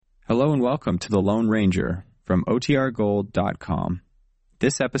Hello and welcome to The Lone Ranger from OTRGold.com.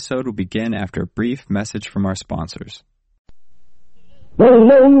 This episode will begin after a brief message from our sponsors. The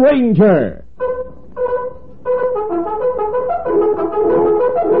Lone Ranger.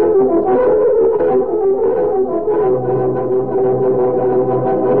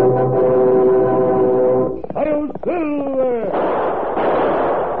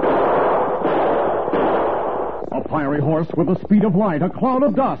 A fiery horse with the speed of light, a cloud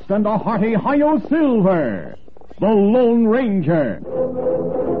of dust, and a hearty Hi-Yo Silver. The Lone Ranger.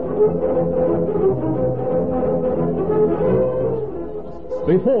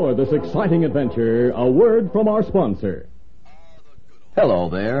 Before this exciting adventure, a word from our sponsor. Hello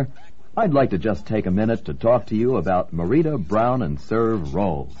there. I'd like to just take a minute to talk to you about Merita Brown and Serve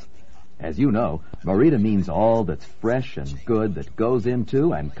rolls. As you know, Merita means all that's fresh and good that goes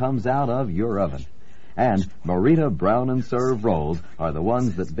into and comes out of your oven. And Merita Brown and Serve rolls are the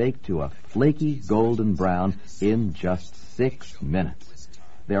ones that bake to a flaky golden brown in just 6 minutes.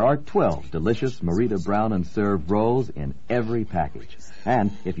 There are 12 delicious Merita Brown and Serve rolls in every package.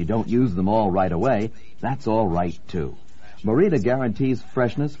 And if you don't use them all right away, that's all right, too. Merita guarantees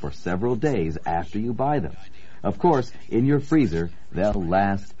freshness for several days after you buy them. Of course, in your freezer, they'll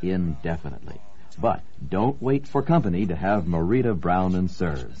last indefinitely. But don't wait for company to have Merita Brown and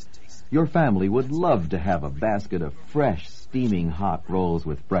Serve. Your family would love to have a basket of fresh, steaming hot rolls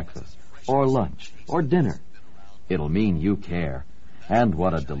with breakfast, or lunch, or dinner. It'll mean you care. And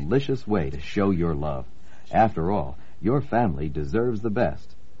what a delicious way to show your love. After all, your family deserves the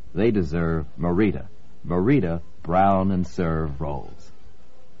best. They deserve Merita. Merita Brown and Serve rolls.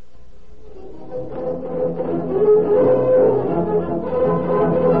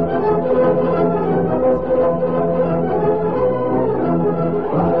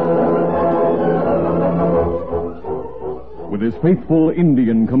 With his faithful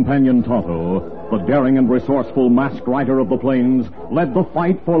Indian companion Tonto, the daring and resourceful masked rider of the plains led the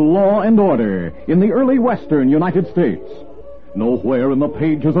fight for law and order in the early western United States. Nowhere in the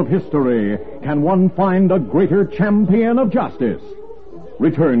pages of history can one find a greater champion of justice.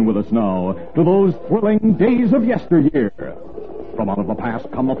 Return with us now to those thrilling days of yesteryear. From out of the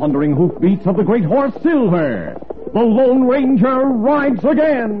past come the thundering hoofbeats of the great horse Silver. The Lone Ranger rides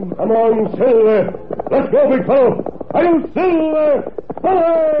again. Come on, Silver. Let's go, big fellow. I'm Silver!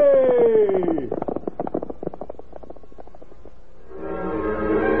 Hooray!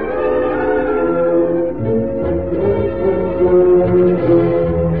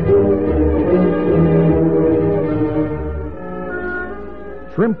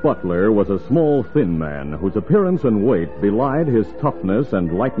 Shrimp Butler was a small, thin man whose appearance and weight belied his toughness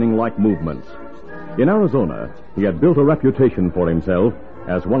and lightning-like movements. In Arizona, he had built a reputation for himself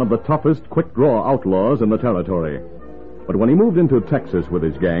as one of the toughest quick-draw outlaws in the territory. But when he moved into Texas with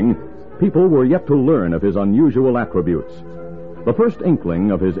his gang, people were yet to learn of his unusual attributes. The first inkling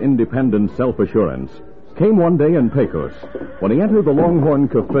of his independent self-assurance came one day in Pecos when he entered the Longhorn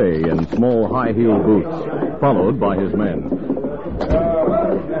Cafe in small high-heeled boots, followed by his men.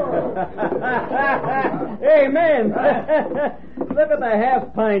 Hey, man! Look at the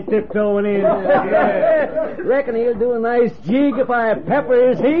half-pint tiptoeing in. Reckon he'll do a nice jig if I pepper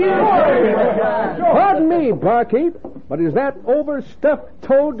his heels. Pardon me, barkeep, but is that overstuffed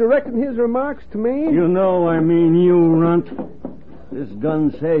toad directing his remarks to me? You know I mean you, runt. This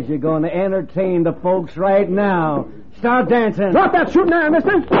gun says you're going to entertain the folks right now. Start dancing. Drop that shooting iron,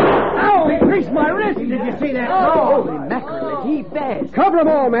 mister! Ow! He creased my wrist. Did you see that? Oh, holy mackerel. He's fast. Cover them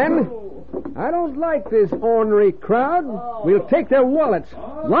all, men. I don't like this ornery crowd. We'll take their wallets.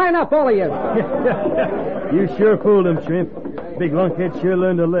 Line up, all of you. You sure fooled him, Shrimp. Big lunkhead sure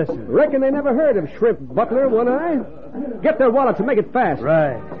learned a lesson. Reckon they never heard of Shrimp Butler, One-Eye. Get their wallets and make it fast.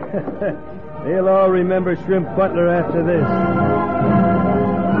 Right. They'll all remember Shrimp Butler after this.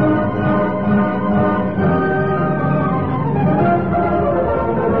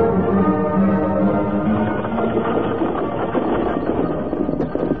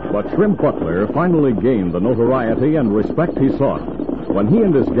 But Shrimp Butler finally gained the notoriety and respect he sought when he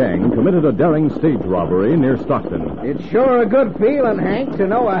and his gang committed a daring stage robbery near Stockton. It's sure a good feeling, Hank, to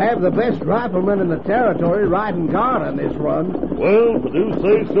know I have the best rifleman in the territory riding guard on this run. Well, if I do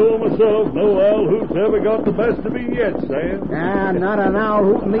say so myself, no owl hoot's ever got the best of me yet, Sam. Not an owl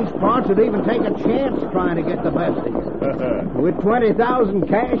hoot in these parts would even take a chance trying to get the best of you. With 20,000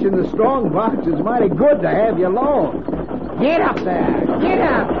 cash in the strong box, it's mighty good to have you along. Get up there! Get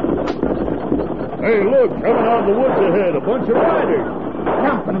up! Hey, look, coming out of the woods ahead, a bunch of riders.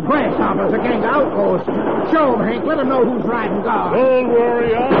 Jumping grasshoppers, a gang of outlaws. Show 'em, Hank. Let 'em know who's riding guard. Don't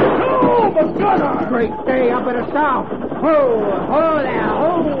worry, Oh, the gunner! Great day up in the south. Ho! Ho there!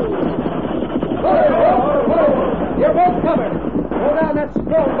 Ho!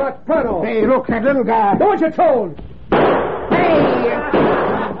 go. Hey, look, that little guy. Do what you're told. Hey!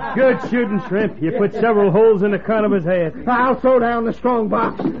 Good shooting, Shrimp. You put several holes in the crown of his head. I'll throw down the strong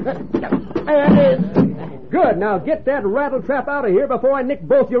box. There it is. Good. Now get that rattletrap out of here before I nick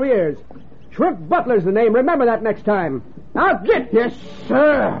both your ears. Shrimp Butler's the name. Remember that next time. Now get. Yes,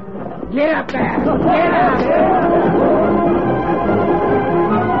 sir. Get up there. Get up.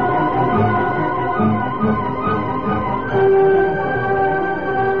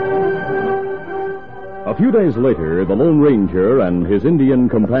 A few days later, the Lone Ranger and his Indian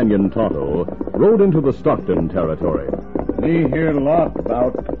companion Tonto rode into the Stockton territory. We hear a lot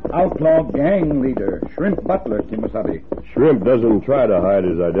about outlaw gang leader Shrimp Butler, Kimasabi. Shrimp doesn't try to hide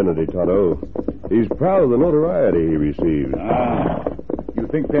his identity, Tonto. He's proud of the notoriety he receives. You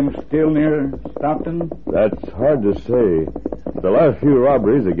think them still near Stockton? That's hard to say. The last few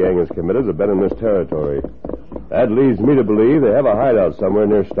robberies the gang has committed have been in this territory. That leads me to believe they have a hideout somewhere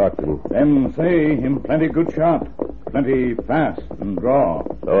near Stockton. Them say him plenty good shot, plenty fast and draw.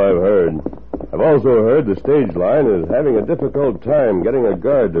 So I've heard. I've also heard the stage line is having a difficult time getting a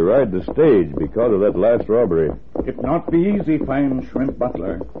guard to ride the stage because of that last robbery. It not be easy find Shrimp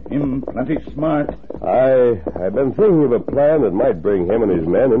Butler. Him plenty smart. I've been thinking of a plan that might bring him and his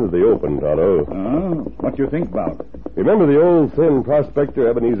men into the open, Tonto. What you think about? Remember the old thin prospector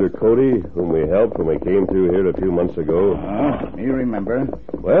Ebenezer Cody, whom we helped when we came through here a few months ago? Me remember.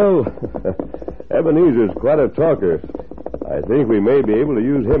 Well, Ebenezer's quite a talker. I think we may be able to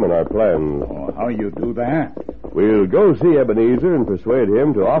use him in our plans. How you do that? We'll go see Ebenezer and persuade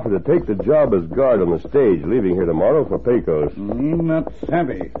him to offer to take the job as guard on the stage, leaving here tomorrow for Pecos. Him not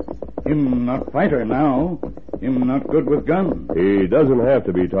savvy. Him not fighter now. Him not good with gun. He doesn't have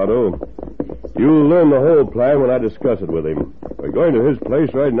to be, Tonto. You'll learn the whole plan when I discuss it with him. We're going to his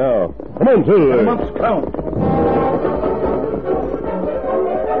place right now. Come on, Silver. Come on, Scout.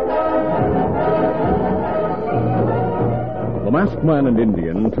 The masked man and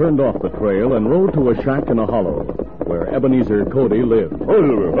Indian turned off the trail and rode to a shack in a hollow where Ebenezer Cody lived.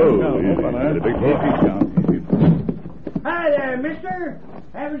 Hi there, mister.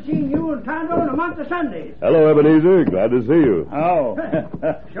 Haven't seen you and Tonto in a month of Sundays. Hello, Ebenezer. Glad to see you. Oh.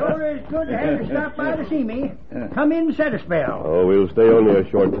 Sure is good to have you stop by to see me. Come in and set a spell. Oh, we'll stay only a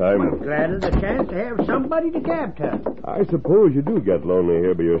short time. Glad of the chance to have somebody to gab to. I suppose you do get lonely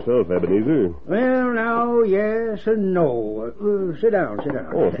here by yourself, Ebenezer. Well, now, yes and no. Sit down.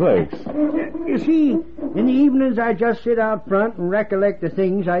 Oh, thanks. You see, in the evenings I just sit out front and recollect the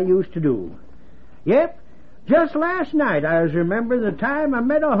things I used to do. Yep. Just last night I was remembering the time I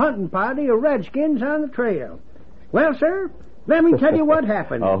met a hunting party of redskins on the trail. Well, sir, let me tell you what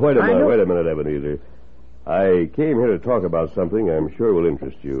happened. Wait a minute, Ebenezer. I came here to talk about something I'm sure will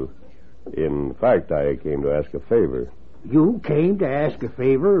interest you. In fact, I came to ask a favor. You came to ask a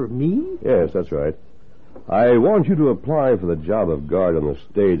favor of me? Yes, that's right. I want you to apply for the job of guard on the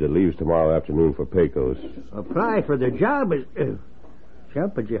stage that leaves tomorrow afternoon for Pecos. Apply for the job as...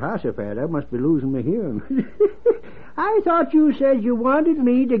 Jumping Jehoshaphat, I must be losing my hearing. I thought you said you wanted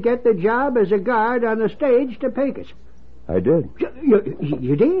me to get the job as a guard on the stage to Pecos. I did.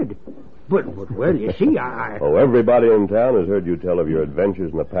 You did? But, well, you see, Oh, everybody in town has heard you tell of your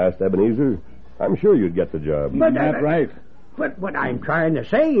adventures in the past, Ebenezer. I'm sure you'd get the job. But That's right. But what I'm trying to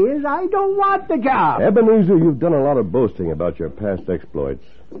say is I don't want the job. Ebenezer, you've done a lot of boasting about your past exploits.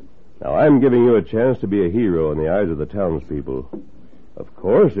 Now, I'm giving you a chance to be a hero in the eyes of the townspeople. Of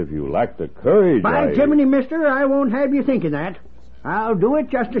course, if you lack the courage, By Jiminy, mister, I won't have you thinking that. I'll do it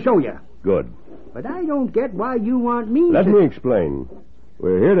just to show you. Good. But I don't get why you want me Let me explain.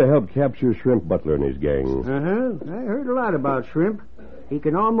 We're here to help capture Shrimp Butler and his gang. I heard a lot about Shrimp. He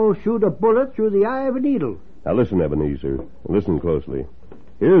can almost shoot a bullet through the eye of a needle. Now listen, Ebenezer. Listen closely.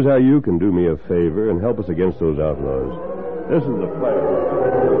 Here's how you can do me a favor and help us against those outlaws. This is the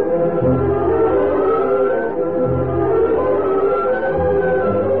plan.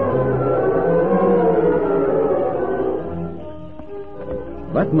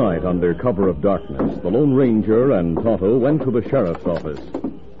 That night, under cover of darkness, the Lone Ranger and Tonto went to the sheriff's office.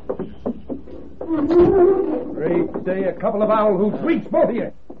 Great day, a couple of owl hoots. Reach, both of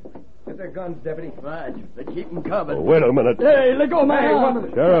you. Get their guns, deputy. Right, but keep them covered. Oh, wait a minute. Hey, let go,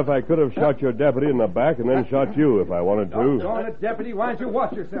 man. Sheriff, I could have shot your deputy in the back and then shot you if I wanted to. Doggone it, deputy. Why don't you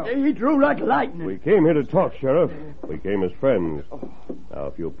watch yourself? He drew like lightning. We came here to talk, Sheriff. We came as friends. Now,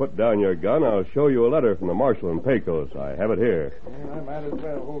 if you'll put down your gun, I'll show you a letter from the marshal in Pecos. I have it here. Well, I might as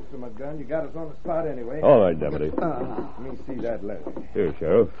well holster my gun. You got us on the spot anyway. All right, deputy. Let me see that letter. Here,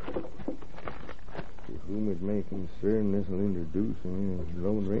 Sheriff. To whom it may concern, this will introduce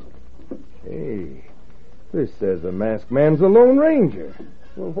Lone Ranger. Hey, this says the masked man's the Lone Ranger.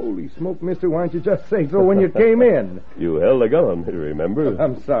 Well, holy smoke, mister, why don't you just say so when you came in? You held a gun on me, remember?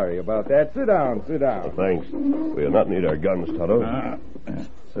 I'm sorry about that. Sit down, sit down. Thanks. We'll not need our guns, Tonto.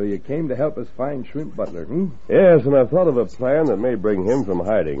 So you came to help us find Shrimp Butler, hmm? Yes, and I've thought of a plan that may bring him from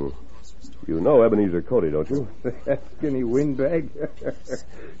hiding. You know Ebenezer Cody, don't you? That skinny windbag?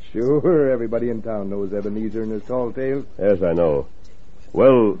 Sure, everybody in town knows Ebenezer and his tall tales. Yes, I know.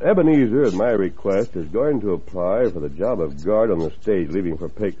 Well, Ebenezer, at my request, is going to apply for the job of guard on the stage leaving for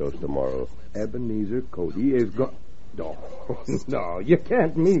Pecos tomorrow. Ebenezer Cody is going... No, you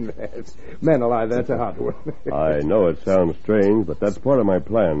can't mean that. Man alive, that's a hot one. I know it sounds strange, but that's part of my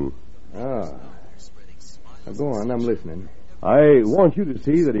plan. Ah. Now go on, I'm listening. I want you to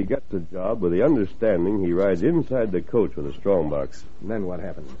see that he gets the job with the understanding he rides inside the coach with a strongbox. And then what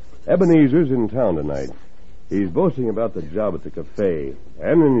happens? Ebenezer's in town tonight. He's boasting about the job at the cafe,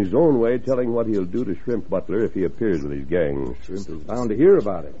 and in his own way telling what he'll do to Shrimp Butler if he appears with his gang. Shrimp is bound to hear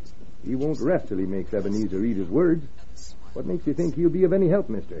about it. He won't rest till he makes Ebenezer eat his words. What makes you think he'll be of any help,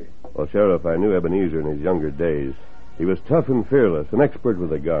 mister? Well, Sheriff, I knew Ebenezer in his younger days. He was tough and fearless, an expert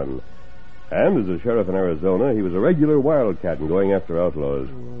with a gun. And as a sheriff in Arizona, he was a regular wildcat in going after outlaws.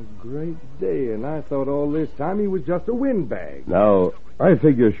 Oh, great day, and I thought all this time he was just a windbag. Now, I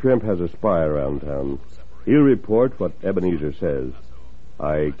figure Shrimp has a spy around town. He'll report what Ebenezer says.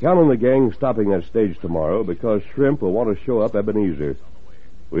 I count on the gang stopping that stage tomorrow because Shrimp will want to show up Ebenezer.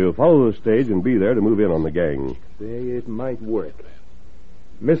 We'll follow the stage and be there to move in on the gang. Say, it might work.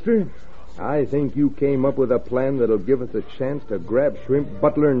 Mister, I think you came up with a plan that'll give us a chance to grab Shrimp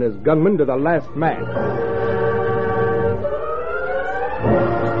Butler and his gunman to the last man.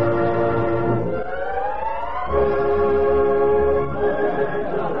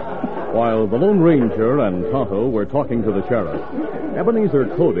 While the Lone Ranger and Tonto were talking to the sheriff, Ebenezer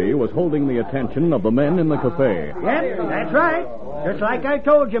Cody was holding the attention of the men in the cafe. Yep, that's right. Just like I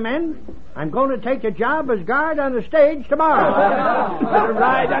told you, men. I'm going to take the job as guard on the stage tomorrow.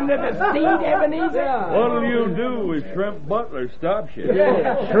 Right under the seat, Ebenezer. What'll you do if Shrimp Butler stops you?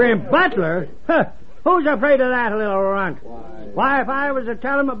 Shrimp Butler? Huh. Who's afraid of that little runt? Why, if I was to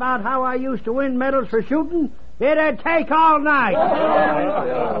tell him about how I used to win medals for shooting, it'd take all night.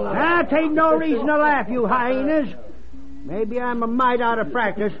 That ain't no reason to laugh, you hyenas. Maybe I'm a mite out of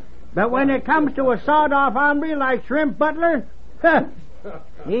practice, but when it comes to a sawed-off hombre like Shrimp Butler,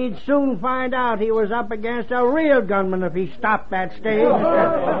 he'd soon find out he was up against a real gunman if he stopped that stage.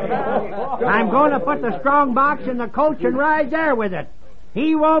 I'm going to put the strong box in the coach and ride there with it.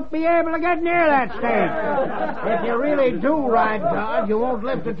 He won't be able to get near that stage. If you really do ride guard, you won't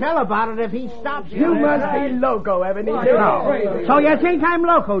live to tell about it if he stops you. You must be loco, Ebenezer. No. So you think I'm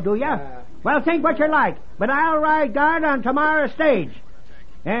loco, do you? Well, think what you like, but I'll ride guard on tomorrow's stage.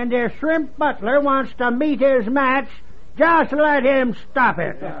 And if Shrimp Butler wants to meet his match, just let him stop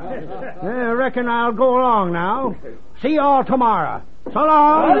it. I reckon I'll go along now. See you all tomorrow. So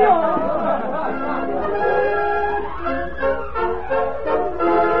long.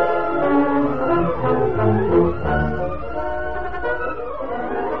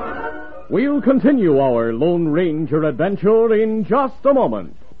 We'll continue our Lone Ranger adventure in just a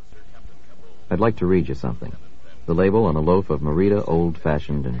moment. I'd like to read you something. The label on a loaf of Merida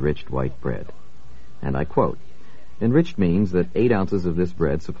old-fashioned enriched white bread. And I quote, "Enriched means that 8 ounces of this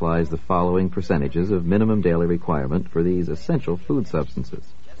bread supplies the following percentages of minimum daily requirement for these essential food substances.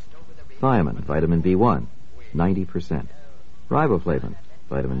 Thiamine, vitamin B1, 90%. Riboflavin,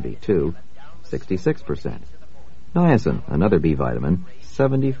 vitamin B2, 66%. Niacin, another B vitamin,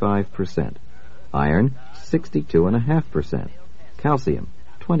 75%. Iron, 62.5%. Calcium,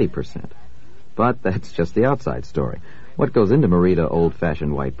 20%. But that's just the outside story. What goes into Merida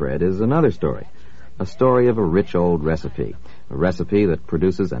old-fashioned white bread is another story. A story of a rich old recipe. A recipe that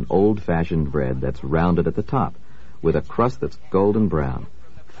produces an old-fashioned bread that's rounded at the top, with a crust that's golden brown,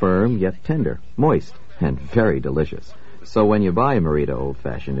 firm yet tender, moist, and very delicious. So when you buy Merida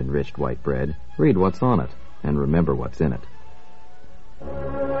old-fashioned enriched white bread, read what's on it, and remember what's in it.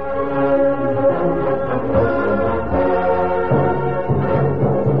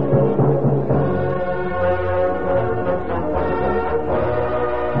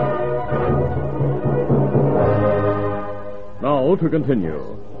 Now to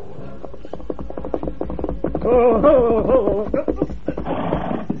continue.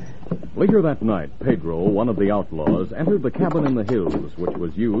 Later that night, Pedro, one of the outlaws, entered the cabin in the hills, which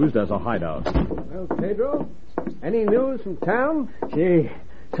was used as a hideout. Well, Pedro, any news from town? Gee,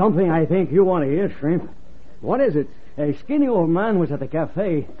 something I think you want to hear, Shrimp. What is it? A skinny old man was at the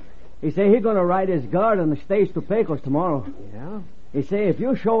cafe. He say he's going to ride his guard on the stage to Pecos tomorrow. Yeah? He say if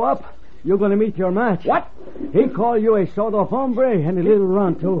you show up, you're going to meet your match. What? He called you a sort of hombre and a little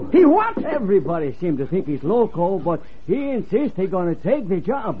runt, too. He what? Everybody seems to think he's loco, but he insists he's going to take the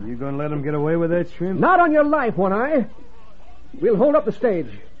job. You going to let him get away with that, Shrimp? Not on your life, One-Eye. We'll hold up the stage.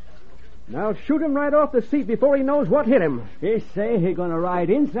 Now shoot him right off the seat before he knows what hit him. He say he's going to ride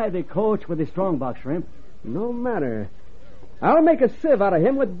inside the coach with the strongbox, Shrimp. No matter. I'll make a sieve out of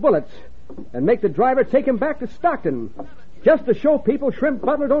him with bullets and make the driver take him back to Stockton, just to show people Shrimp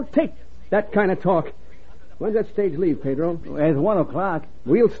Butler don't take that kind of talk. When's that stage leave, Pedro? At 1 o'clock.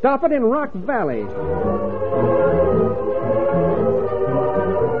 We'll stop it in Rock Valley.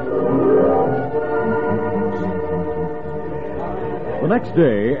 The next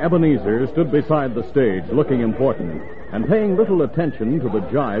day, Ebenezer stood beside the stage looking important and paying little attention to the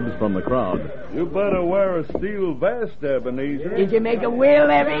jibes from the crowd. You better wear a steel vest, Ebenezer. Did you make a will,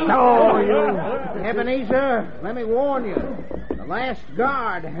 Evie? No, you. Ebenezer, let me warn you. The last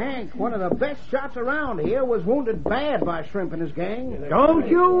guard, Hank, one of the best shots around here, was wounded bad by Shrimp and his gang. Don't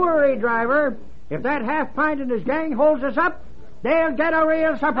you worry, driver. If that half-pint and his gang holds us up, they'll get a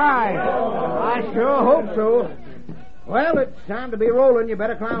real surprise. I sure hope so. Well, it's time to be rolling. You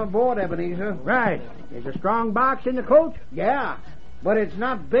better climb aboard, Ebenezer. Right. There's a strong box in the coach? Yeah, but it's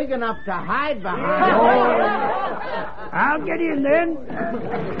not big enough to hide behind. I'll get in then.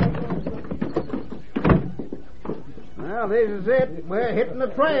 Well, this is it. We're hitting the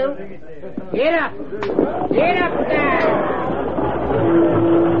trail. Get up! Get up now!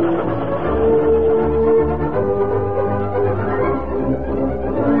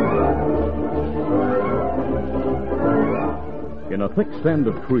 In a thick stand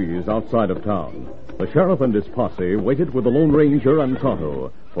of trees outside of town, the sheriff and his posse waited with the Lone Ranger and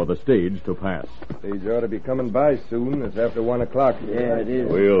Tonto for the stage to pass. Stage ought to be coming by soon. It's after 1 o'clock. Yeah, it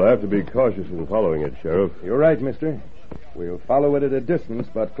is. We'll have to be cautious in following it, Sheriff. You're right, mister. We'll follow it at a distance,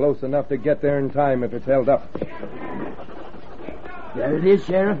 but close enough to get there in time if it's held up. There it is,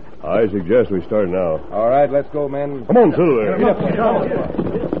 Sheriff. I suggest we start now. All right, let's go, men. Come on, Silver. Get up.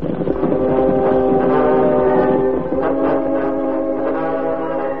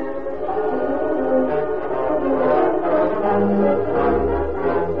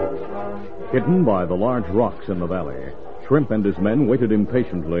 Hidden by the large rocks in the valley, Shrimp and his men waited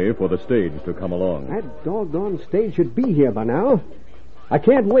impatiently for the stage to come along. That doggone stage should be here by now. I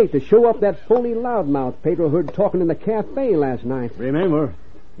can't wait to show up that phony loudmouth Pedro heard talking in the cafe last night. Remember,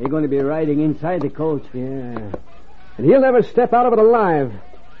 he's going to be riding inside the coach. Yeah. And he'll never step out of it alive.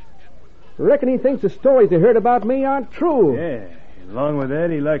 Reckon he thinks the stories they heard about me aren't true. Yeah. Along with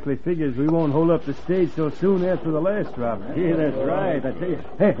that, he likely figures we won't hold up the stage so soon after the last robbery. Yeah, that's right. I tell you.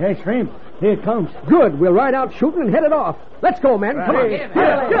 Hey, Shrimp, here it comes. Good. We'll ride out shooting and head it off. Let's go, men. Come on. Here.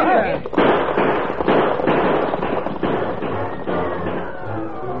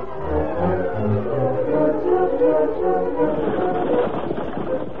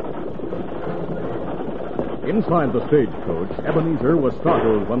 Inside the stagecoach, Ebenezer was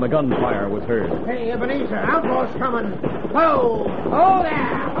startled when the gunfire was heard. Hey, Ebenezer, outlaws coming. Whoa! Oh,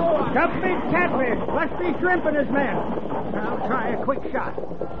 there! Oh, Got big catfish. Must be Shrimp and his men. I'll try a quick shot.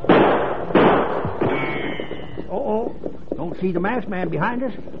 Uh-oh. Don't see the masked man behind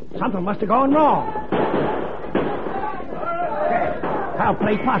us. Something must have gone wrong. I'll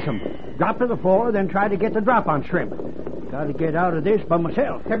play possum. Drop to the floor, then try to get the drop on Shrimp. Got to get out of this by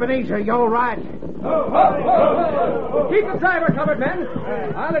myself. Ebenezer, you all right? Keep the driver covered, men.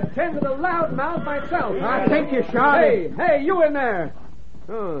 I'll attend to the loudmouth myself. I think you shot him. Hey, you in there.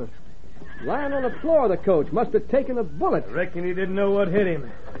 Oh. Lying on the floor of the coach. Must have taken a bullet. Reckon he didn't know what hit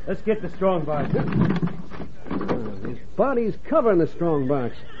him. Let's get the strong box. His body's covering the strong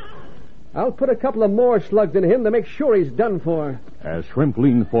box. I'll put a couple of more slugs in him to make sure he's done for. As Shrimp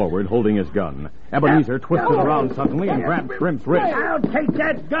leaned forward holding his gun, Ebenezer twisted around suddenly and grabbed Shrimp's wrist. I'll take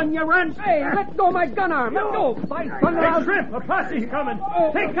that gun, you runt. Hey, let go my gun arm. Let go. By thunder, Hey, Shrimp, a posse's coming.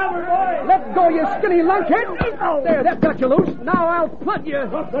 Take cover, boy. Let go, you skinny lunkhead. There, that got you loose. Now I'll plug you.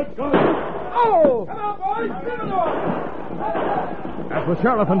 Oh! Come on, boys. Give it on. As the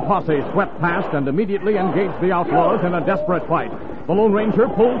sheriff and posse swept past and immediately engaged the outlaws in a desperate fight, the Lone Ranger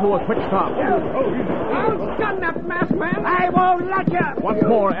pulled to a quick stop. I'll gun that masked man. I won't let you. Once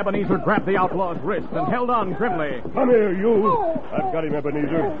more, Ebenezer grabbed the outlaw's wrist and held on grimly. Come here, you. I've got him,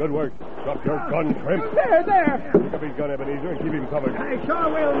 Ebenezer. Good work. Drop your gun, Shrimp. There. Pick up his gun, Ebenezer, and keep him covered. I sure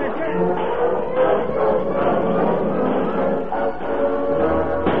will, mister.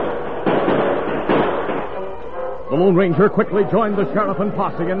 The Lone Ranger quickly joined the sheriff and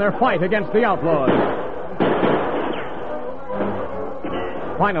posse in their fight against the outlaws.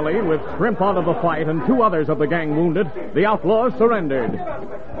 Finally, with Shrimp out of the fight and two others of the gang wounded, the outlaws surrendered.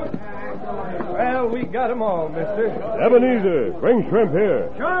 Well, we got 'em all, mister. Ebenezer, bring Shrimp here.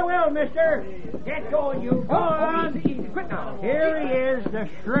 Sure will, mister. Get going, you. Go on. Quick now. Here he is, the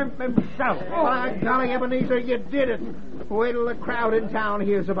shrimp himself. By golly, Ebenezer, you did it. Wait till the crowd in town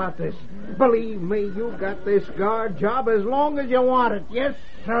hears about this. Believe me, you got this guard job as long as you want it. Yes,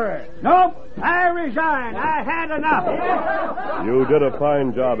 sir. Nope. I resign. I had enough. You did a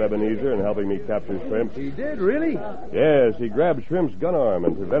fine job, Ebenezer, in helping me capture Shrimp. He did, really? Yes, he grabbed Shrimp's gun arm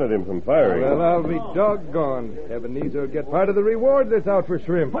and prevented him from firing. Well, I'll be doggone. Ebenezer will get part of the reward that's out for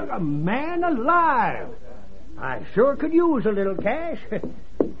Shrimp. What a man alive. I sure could use a little cash.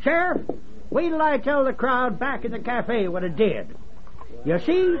 Sheriff, wait till I tell the crowd back in the cafe what it did. You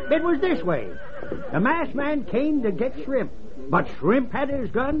see, it was this way. The masked man came to get Shrimp, but Shrimp had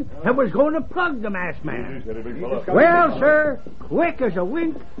his gun and was going to plug the masked man. Well, sir, quick as a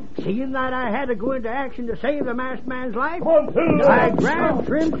wink, seeing that I had to go into action to save the masked man's life, I grabbed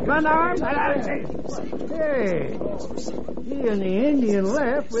Shrimp's gun arm and I said, hey, he and the Indian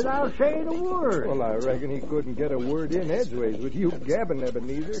left without saying a word. Well, I reckon he couldn't get a word in edgeways with you gabbing,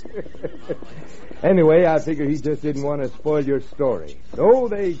 Ebenezer. Anyway, I figure he just didn't want to spoil your story. So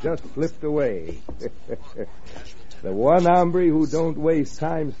they just slipped away. The one hombre who don't waste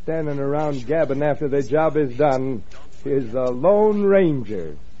time standing around gabbing after the job is done is the Lone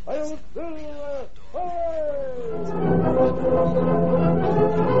Ranger.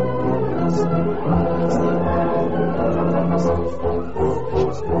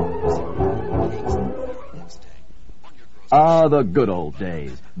 Ah, the good old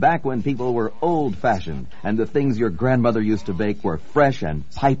days, back when people were old-fashioned and the things your grandmother used to bake were fresh and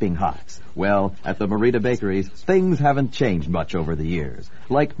piping hot. Well, at the Marita Bakeries, things haven't changed much over the years.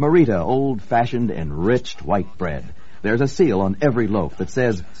 Like Marita old-fashioned enriched white bread. There's a seal on every loaf that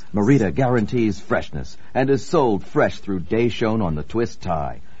says Marita guarantees freshness and is sold fresh through days shown on the twist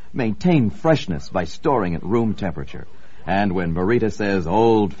tie. Maintain freshness by storing at room temperature. And when Marita says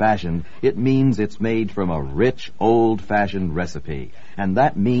old-fashioned, it means it's made from a rich, old-fashioned recipe. And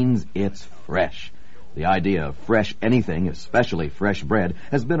that means it's fresh. The idea of fresh anything, especially fresh bread,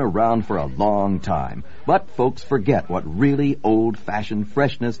 has been around for a long time. But folks forget what really old-fashioned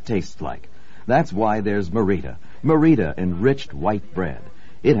freshness tastes like. That's why there's Marita. Marita enriched white bread.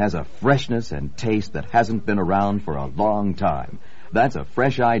 It has a freshness and taste that hasn't been around for a long time. That's a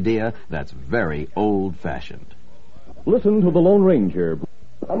fresh idea that's very old-fashioned. Listen to the Lone Ranger.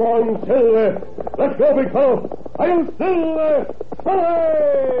 Come on, Silver. Let's go, big fellow. I'll Silver.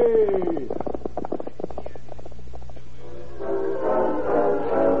 Hooray!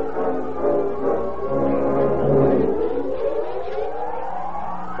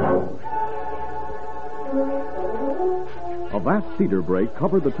 A vast cedar brake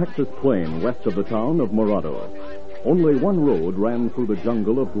covered the Texas plain west of the town of Morado. Only one road ran through the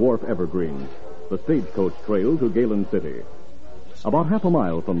jungle of dwarf evergreens, the stagecoach trail to Galen City. About half a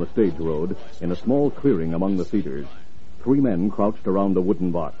mile from the stage road, in a small clearing among the cedars, 3 men crouched around a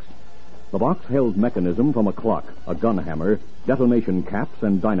wooden box. The box held mechanism from a clock, a gun hammer, detonation caps,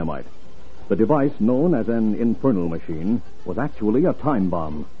 and dynamite. The device, known as an infernal machine, was actually a time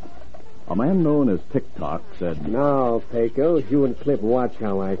bomb. A man known as Tick-Tock said, "No, Pecos, you and Clip watch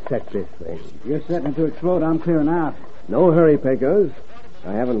how I set this thing. You're setting it to explode. I'm clearing out. No hurry, Pecos.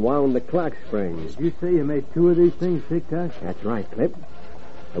 I haven't wound the clock springs." You say you made 2 of these things, Tick-Tock? That's right, Clip.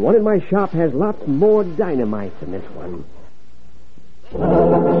 The one in my shop has lots more dynamite than this one.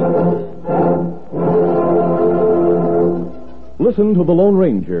 Listen to The Lone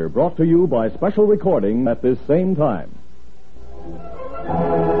Ranger, brought to you by special recording at this same time.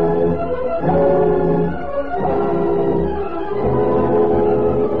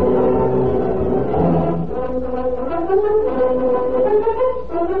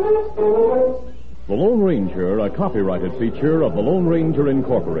 The Lone Ranger, a copyrighted feature of The Lone Ranger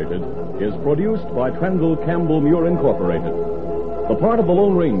Incorporated, is produced by Trendle Campbell Muir Incorporated. The part of the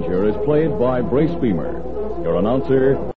Lone Ranger is played by Brace Beamer. Your announcer,